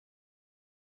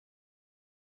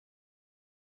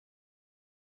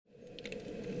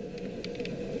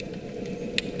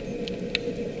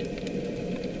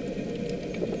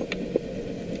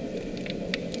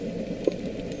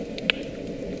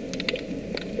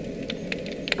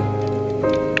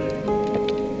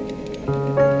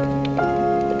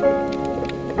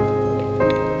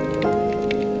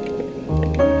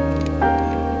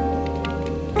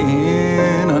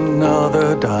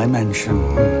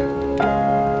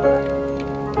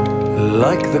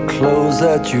like the clothes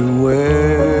that you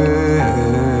wear.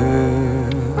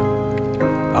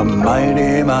 A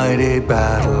mighty, mighty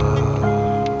battle,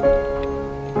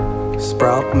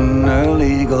 sprouting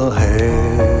illegal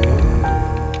hair.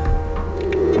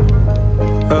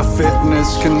 A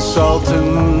fitness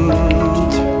consultant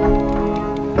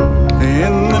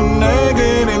in the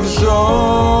negative zone,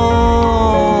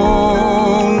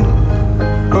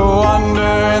 a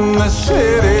wander in the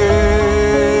city,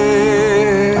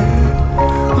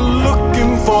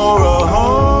 looking for a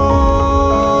home.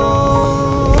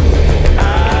 I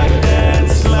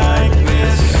dance like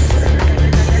this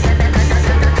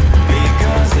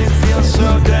because it feels so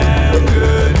damn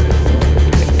good.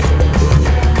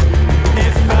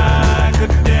 If I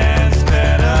could dance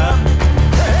better,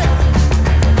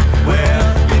 well,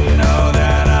 you know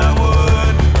that I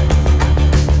would.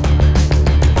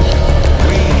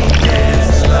 We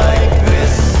dance like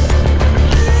this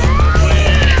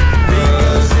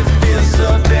because it feels so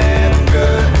damn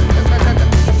good.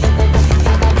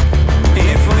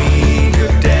 If we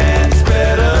could dance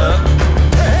better,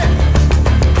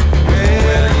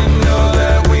 well, you know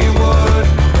that we would.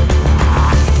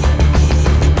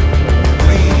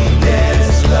 We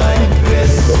dance like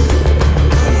this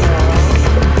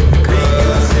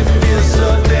because it feels so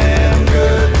damn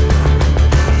good.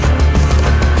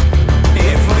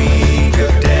 If we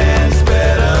could dance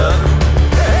better,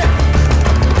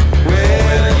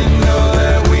 well, you know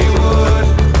that we would.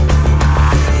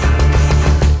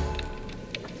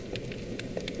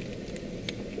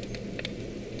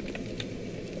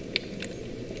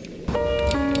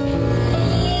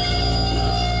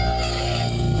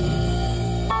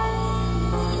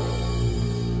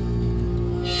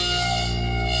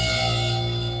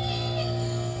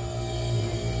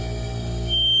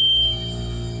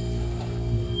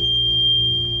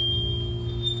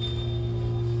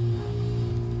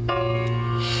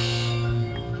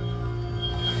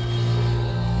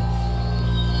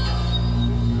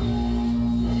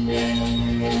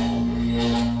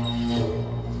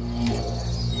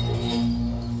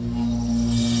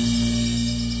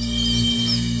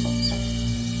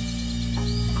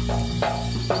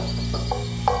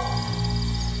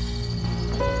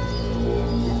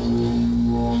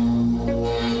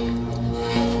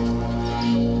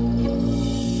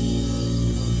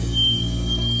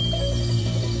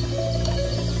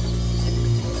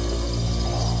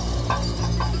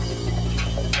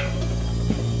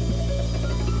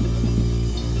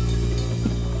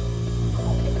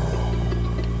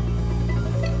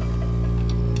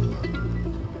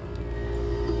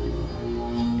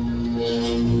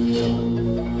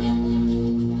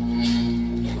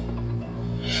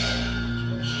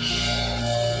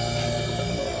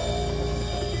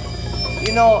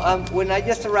 You know, when I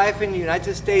just arrived in the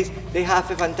United States, they have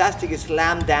a fantastic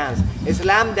slam dance. A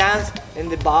slam dance in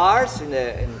the bars,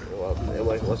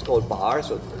 what's called bars,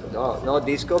 or no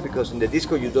disco, because in the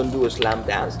disco you don't do a slam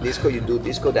dance. Disco you do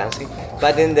disco dancing,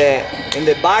 but in the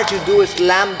bars you do a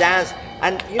slam dance.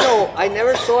 And you know, I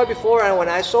never saw it before, and when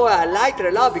I saw it, I liked it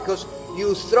a lot because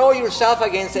you throw yourself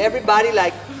against everybody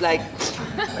like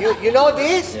you know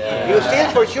this? Yeah. You still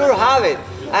for sure have it.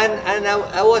 And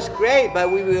I was great, but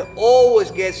we will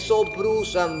always get so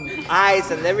bruised and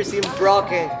eyes and everything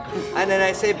broken. And then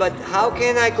I say, but how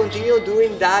can I continue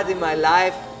doing that in my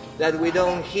life, that we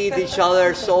don't hit each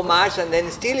other so much, and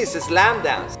then still it's a slam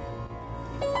dance?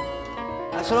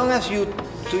 As long as you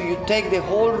take the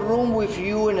whole room with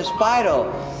you in a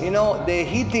spiral, you know, the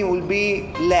hitting will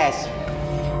be less.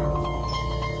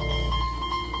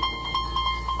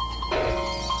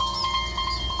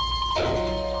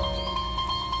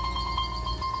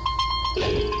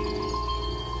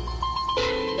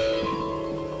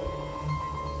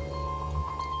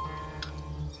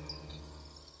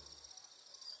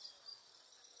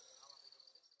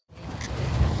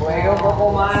 Juega un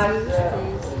poco más.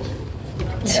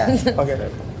 Yeah. Okay.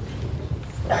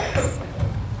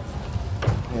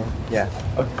 Yeah.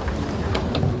 Okay.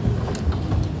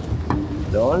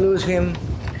 Don't lose him.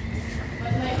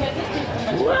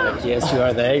 Yes, you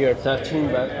are there, you're touching,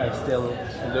 but I still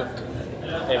look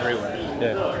everywhere.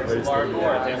 Yeah.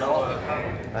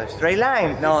 A straight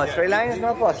line? No, a straight line is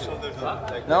not possible.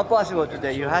 Not possible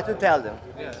today. You have to tell them.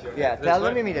 Yeah, tell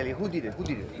them immediately. Who did it? Who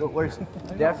did it? Look, where is it?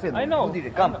 They are filming. I know. Who did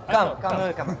it? Come.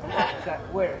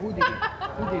 Where? Who did it?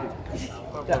 Who did it?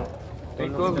 Tell.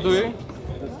 Because doing,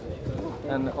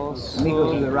 and also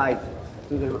Nico to the right.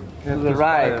 To the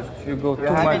right. If you go too You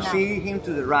have much. to see him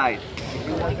to the right.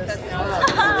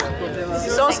 This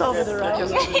is also over the right.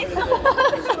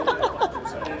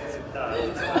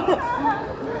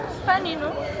 Funny,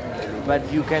 no?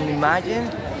 But you can imagine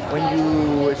when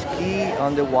you ski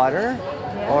on the water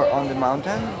or on the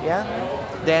mountain, yeah,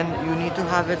 then you need to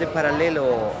have the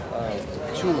parallelo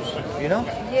shoes, you know?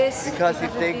 Yes. Because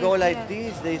if they go like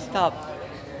this, they stop.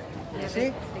 You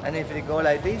see? And if they go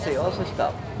like this, they also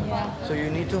stop. Yeah. So you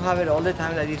need to have it all the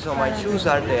time like this. So my shoes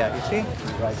are there, you see?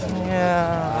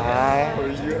 Yeah.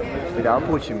 Without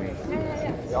pushing me.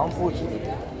 Don't push me.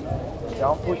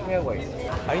 Don't push me away.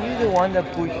 Are you the one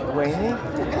that pushed Wayne?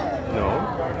 No.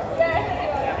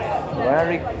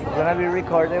 Gonna be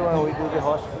recorded when we do the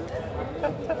hospital.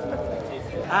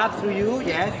 Up through you,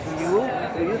 yes, through you.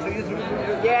 Through you.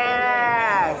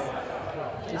 Yes!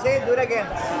 You say it, do it again.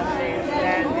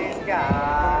 Standing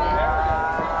guard.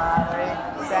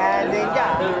 Standing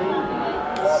guard.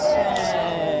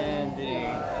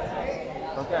 Standing.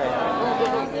 Okay.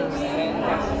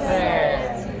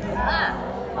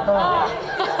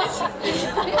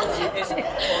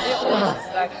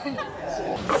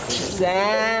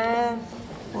 Stand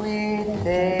with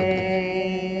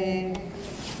take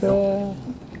the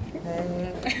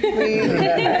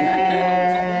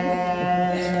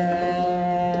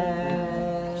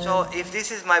So if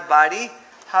this is my body,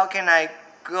 how can I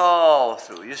go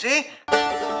through? You see?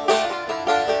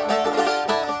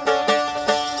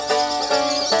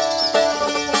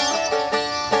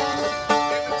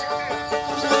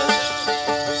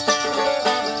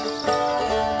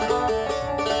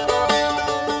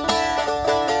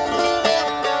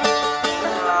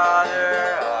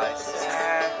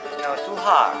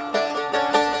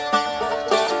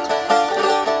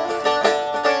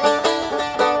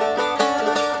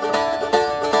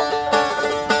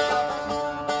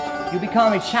 You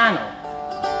become a channel.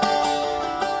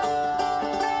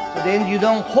 So then you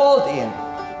don't hold in.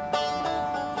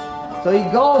 So it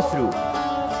goes through.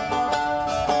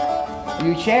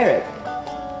 You share it.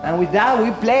 And with that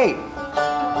we play.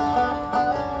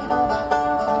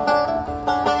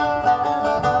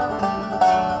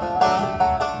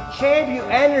 Share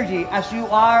your energy as you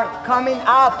are coming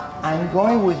up. I'm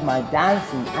going with my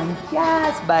dancing and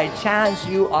just by chance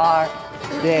you are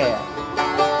there.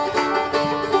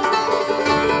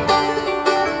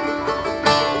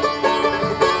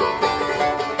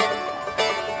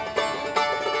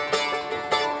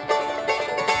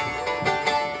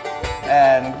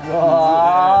 And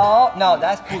go. No,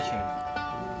 that's pushing.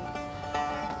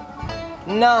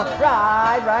 No.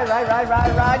 Right.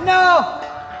 No.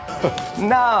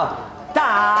 No.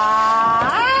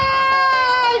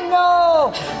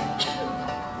 No.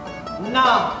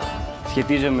 No.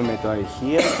 Σχετίζομαι με το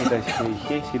αρχείο και τα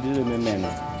αρχεία σχετίζομαι με μένα.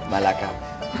 Μαλάκα.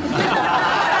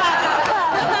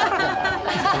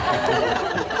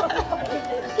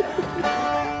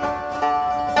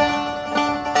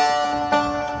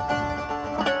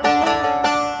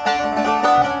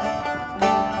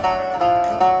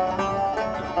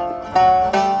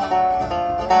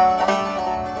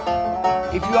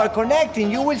 If you are connecting,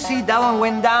 you will see that one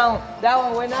went down, that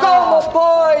one went up. Como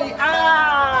boy!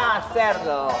 Ah,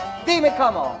 cerdo! Dime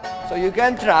como. So you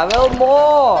can travel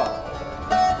more.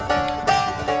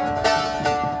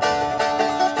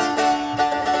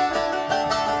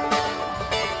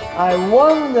 I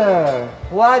wonder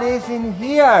what is in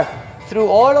here through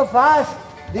all of us.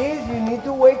 This, you need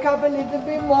to wake up a little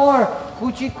bit more.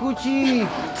 Coochie coochie.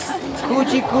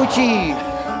 Coochie coochie.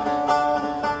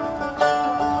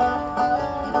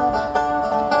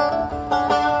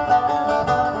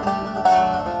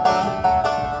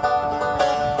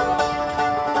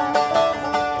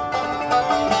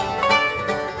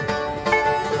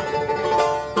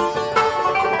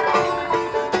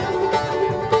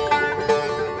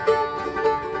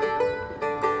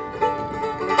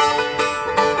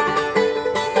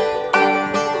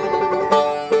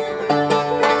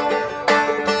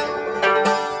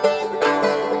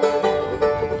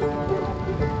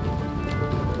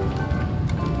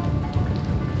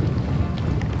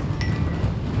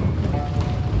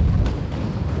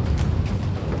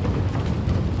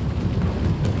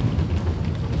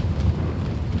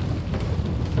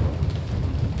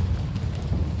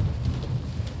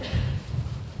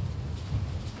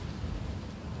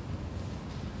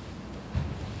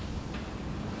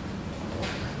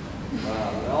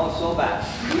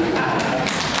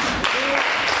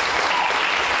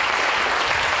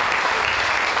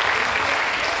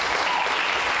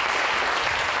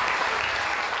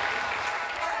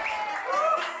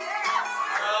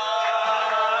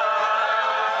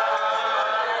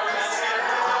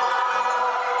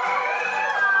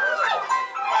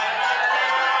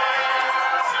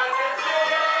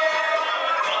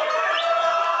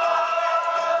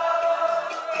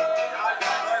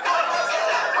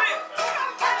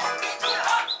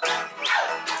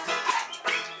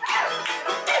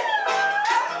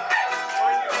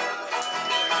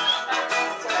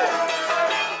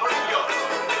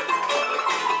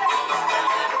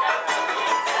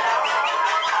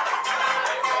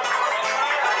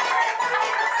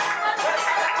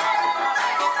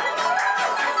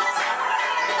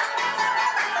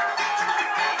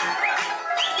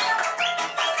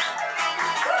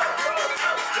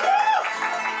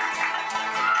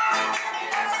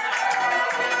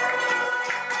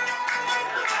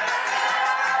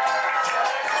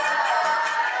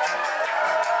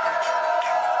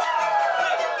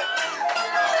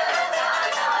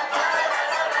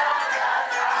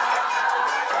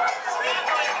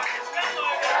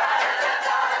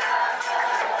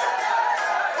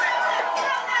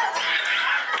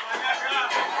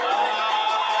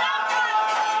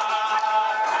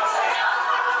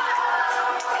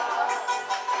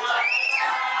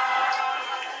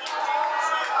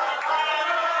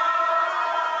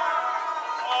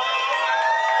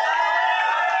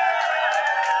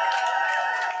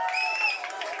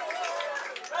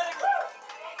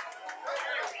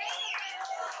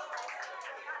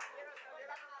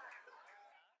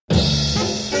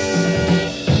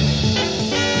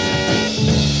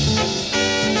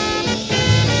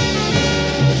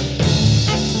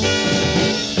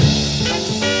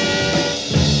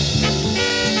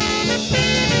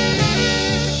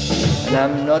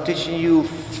 not teaching you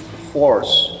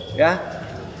force, yeah?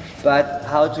 But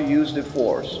how to use the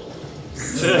force.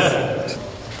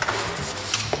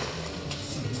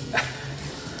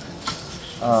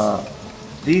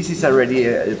 This is already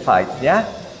a fight, yeah?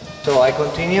 So I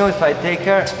continue, if I take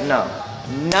her, no.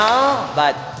 No,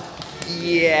 but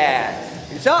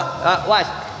yes. You saw? Watch.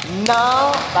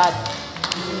 No, but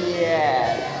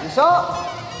yes. You saw?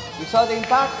 You saw the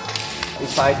impact?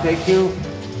 If I take you,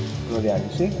 go down,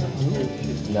 you see?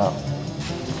 No.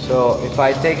 So if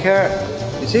I take her,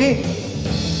 you see?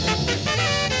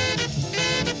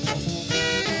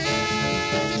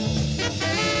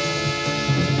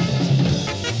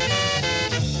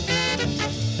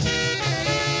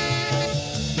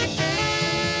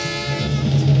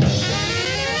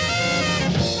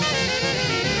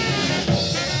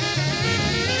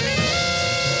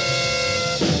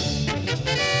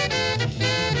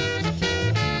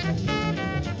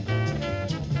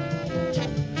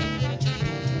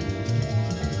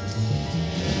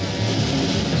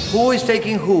 Who is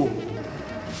taking who?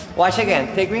 Watch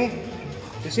again, take me.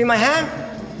 You see my hand?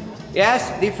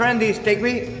 Yes, different this, take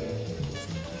me.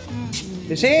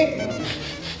 You see?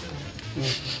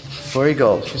 Where it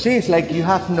goes. You see, it's like you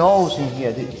have nose in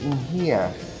here.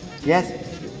 Yes?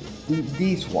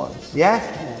 These ones, yes?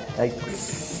 Like,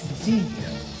 see?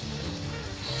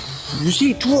 You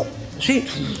see? See?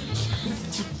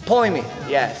 Point me,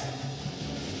 yes.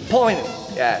 Point me,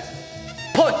 yes.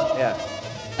 Point, yeah.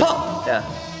 Point,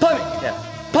 yeah. Point me, yeah.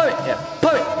 Point me, yeah.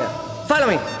 Point me, yeah. Follow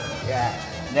me. Yeah.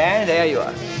 Then there you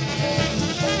are.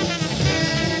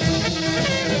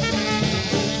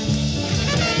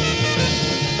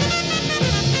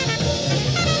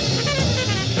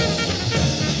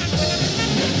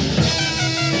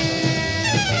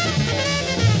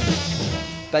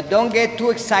 But don't get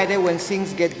too excited when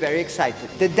things get very excited.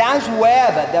 The dance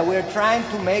web that we're trying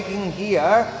to make in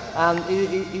here,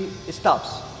 it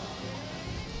stops.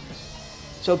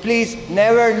 So please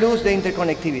never lose the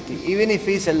interconnectivity, even if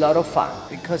it's a lot of fun,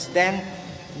 because then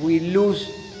we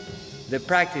lose the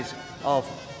practice of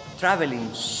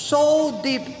traveling so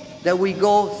deep that we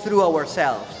go through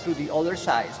ourselves, through the other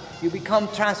sides. You become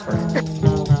transferred.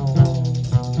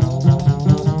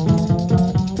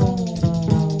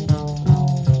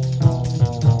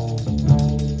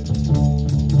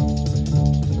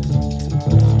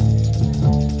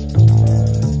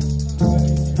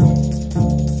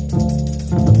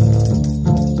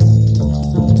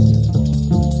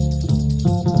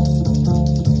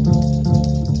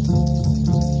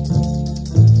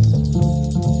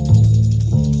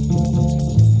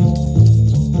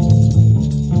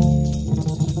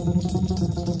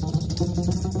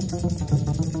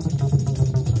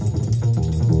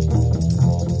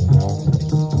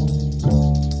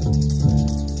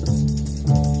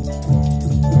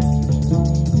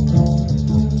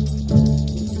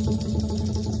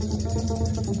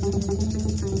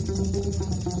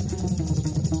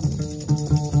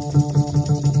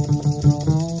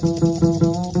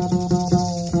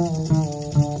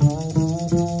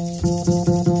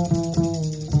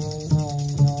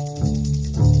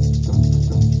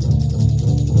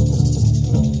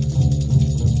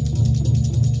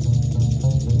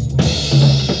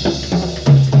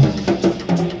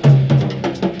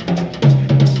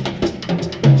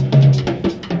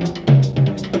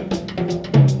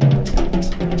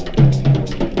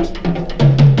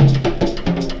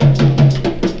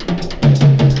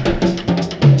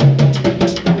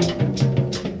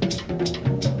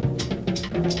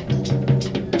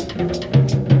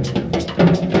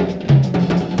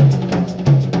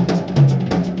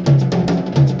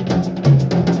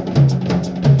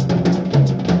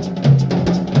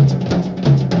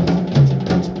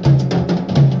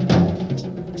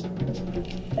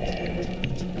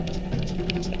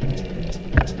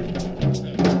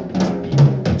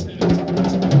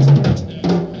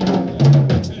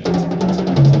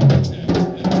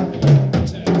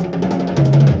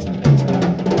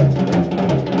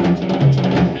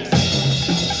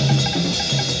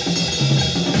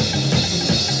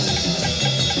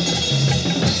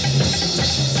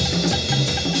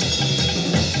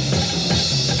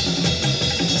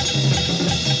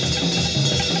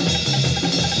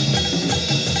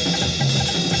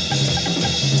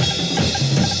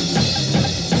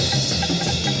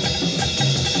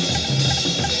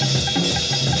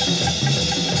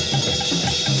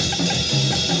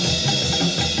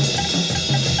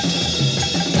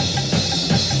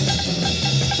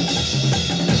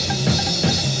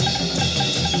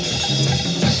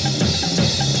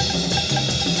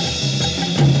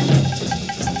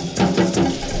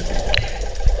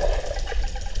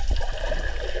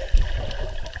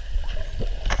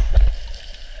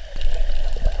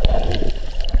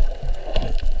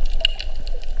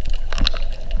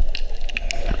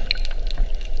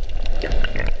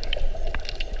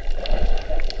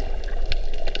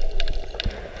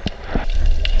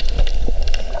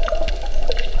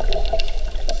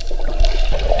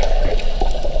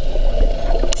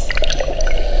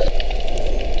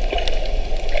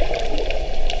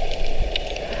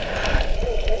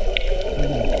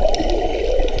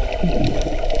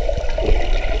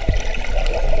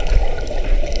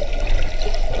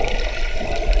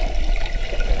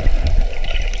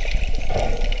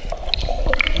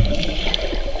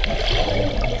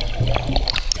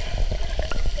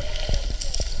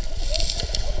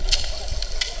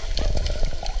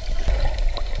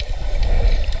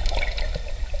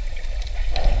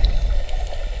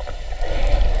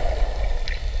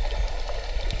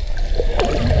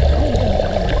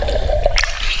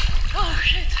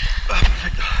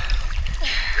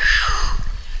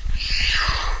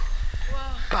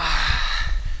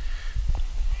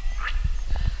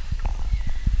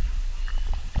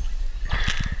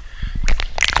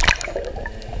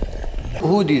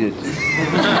 Who did it?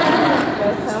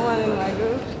 Someone in my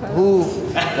group. Who?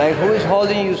 Like, who is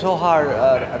holding you so hard,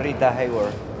 Rita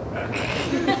Hayward?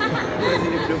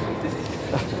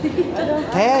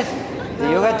 Tess, the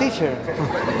yoga teacher.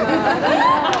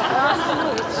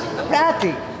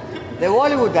 Pratik, the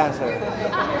Bollywood dancer.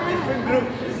 Different group.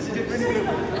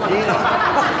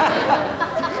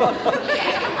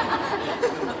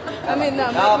 I mean, no,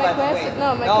 my question.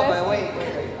 No, my no, question. but wait.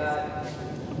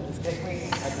 Take me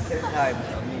at the same time,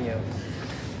 me and you.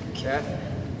 Yeah?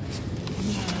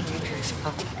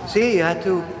 See, you had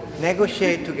to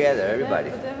negotiate together, everybody.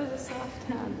 But there was a soft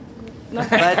hand.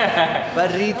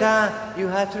 But Rita, you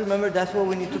have to remember that's what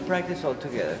we need to practice all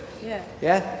together. Yeah.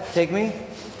 Yeah? Take me?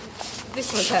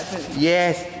 This was happening.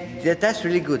 Yes, that's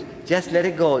really good. Just let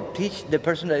it go. Teach the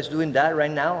person that is doing that right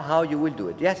now how you will do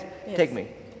it. Yes? Yes. Take me.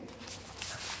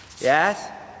 Yes?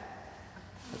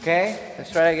 Okay, let's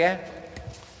try again.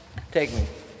 Take me.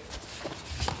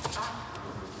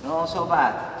 No, so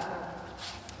bad.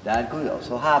 That could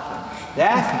also happen.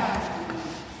 Yes?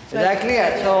 Is that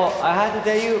clear? So I have to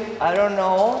tell you, I don't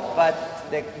know, but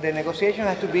the negotiation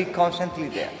has to be constantly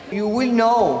there. You will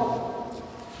know.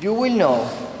 You will know.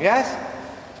 Yes?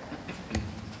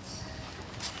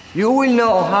 You will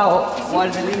know how,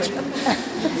 what the limit. You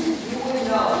will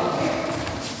know.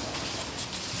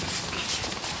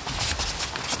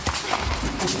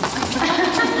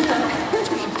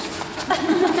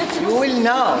 You will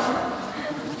know.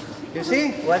 You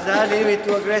see? Was that a little bit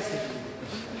too aggressive?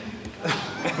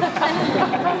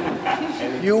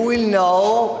 You will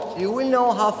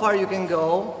know how far you can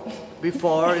go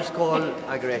before it's called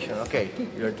aggression. Okay,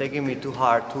 you're taking me too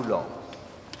hard, too long.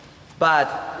 But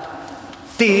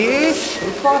this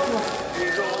is possible.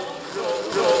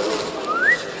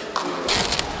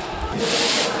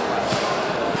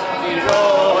 We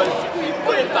roll, we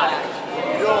pull it back. We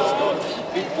roll,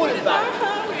 we pull it back.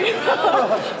 We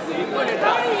roll, we pull it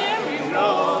back. We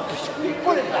roll, we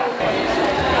pull it back.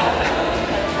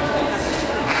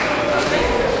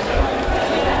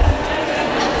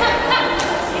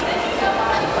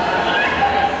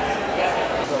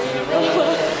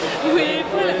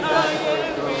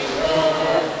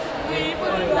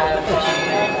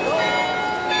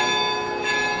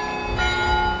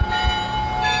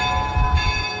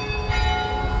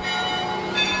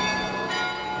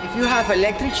 If you have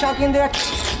electric shock in there,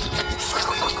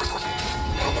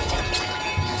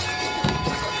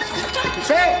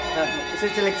 see?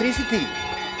 It's electricity.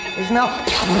 It's not.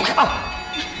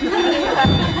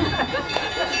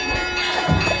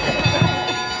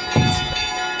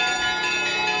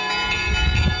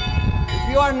 If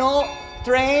you are not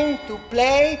trained to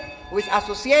play with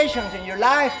associations in your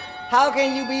life, how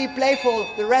can you be playful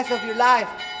the rest of your life?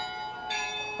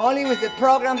 Only with the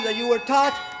programs that you were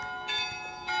taught.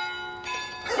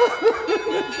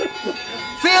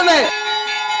 Film it!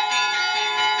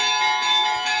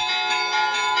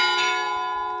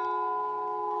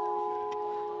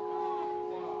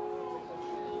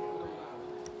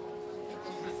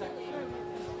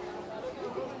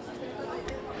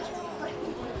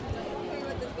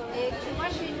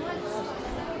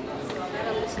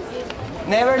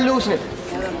 Never lose it.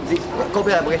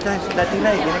 Cópiala, porque esta es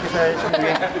latina y tiene que saber eso muy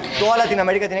bien. Toda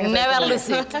Latinoamérica tiene que saber. Never lose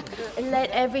it. Let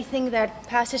everything that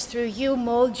passes through you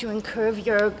mold you and curve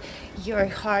your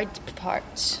hard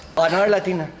parts. Another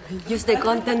Latina. Use the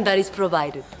content that is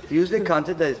provided. Use the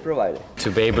content that is provided.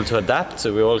 To be able to adapt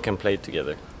so we all can play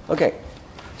together. Okay,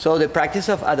 so the practice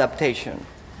of adaptation.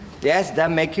 Yes, that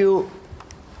makes you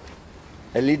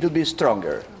a little bit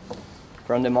stronger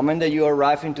from the moment that you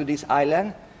arrive into this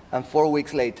island and 4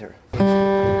 weeks later.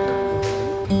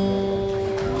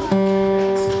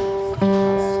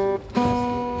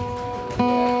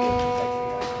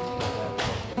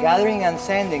 Gathering and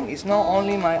sending is not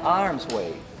only my arms'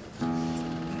 way.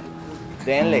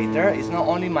 Then later, it's not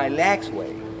only my legs'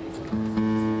 way.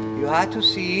 You have to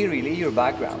see really your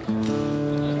background.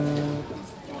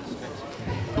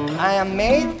 I am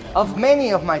made of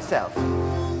many of myself.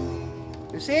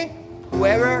 You see?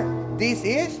 Whoever this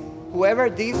is, whoever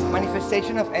this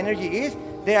manifestation of energy is,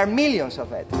 there are millions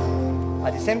of it.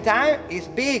 At the same time, it's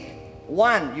big.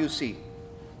 One you see.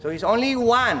 So it's only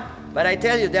one. But I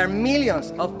tell you, there are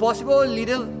millions of possible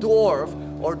little dwarf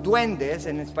or duendes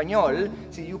in español.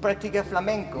 Si you practice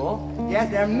flamenco, yes,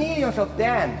 there are millions of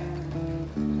them.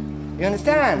 You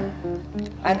understand?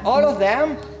 And all of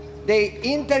them, they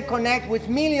interconnect with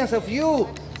millions of you.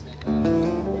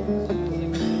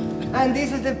 And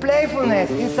this is the playfulness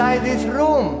inside this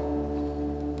room.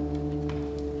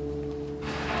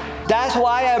 That's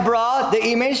why I brought the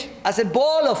image as a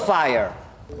ball of fire.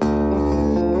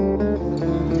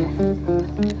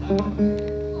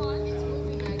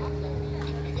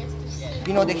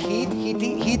 you know, the heat.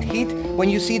 When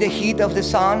you see the heat of the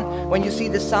sun, when you see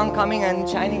the sun coming and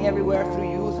shining everywhere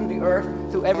through you, through the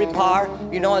earth, through every part,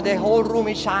 you know, the whole room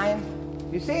is shine.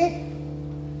 You see?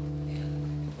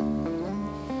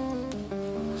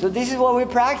 So this is what we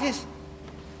practice.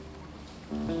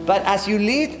 But as you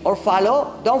lead or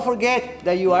follow, don't forget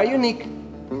that you are unique.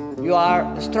 You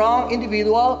are a strong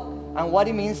individual and what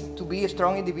it means to be a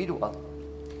strong individual.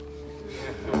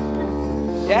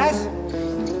 Yes?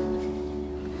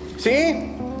 See?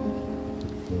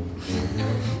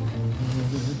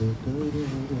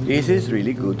 This is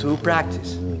really good to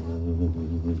practice.